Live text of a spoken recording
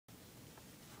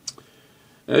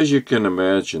As you can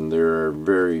imagine, there are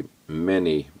very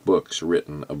many books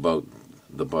written about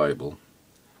the Bible,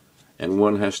 and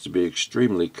one has to be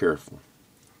extremely careful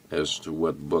as to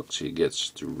what books he gets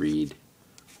to read.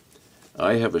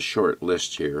 I have a short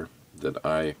list here that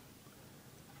I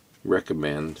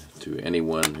recommend to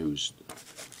anyone who's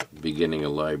beginning a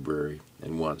library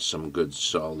and wants some good,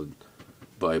 solid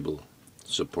Bible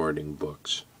supporting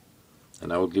books.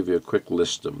 And I will give you a quick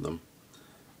list of them.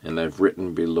 And I've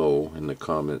written below in the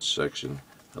comments section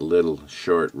a little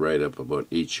short write-up about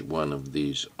each one of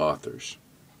these authors.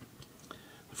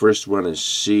 The first one is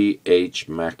C.H.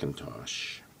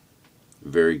 Mackintosh.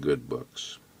 Very good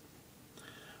books.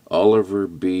 Oliver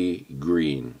B.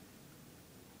 Greene.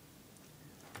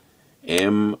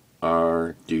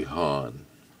 M.R. DeHaan.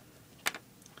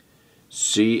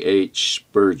 C.H.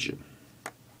 Spurgeon.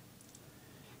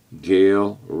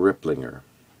 Gail Riplinger.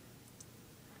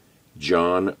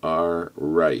 John R.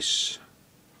 Rice,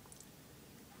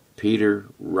 Peter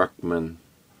Ruckman,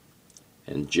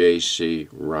 and J.C.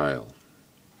 Ryle.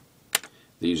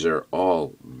 These are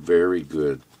all very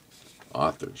good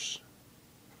authors.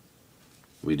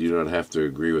 We do not have to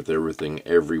agree with everything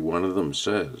every one of them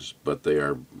says, but they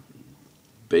are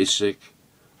basic,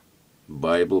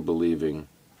 Bible-believing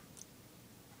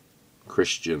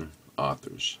Christian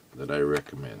authors that I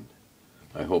recommend.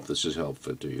 I hope this is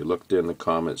helpful to you. Look in the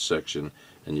comments section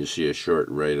and you see a short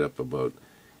write-up about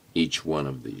each one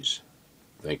of these.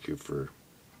 Thank you for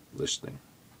listening.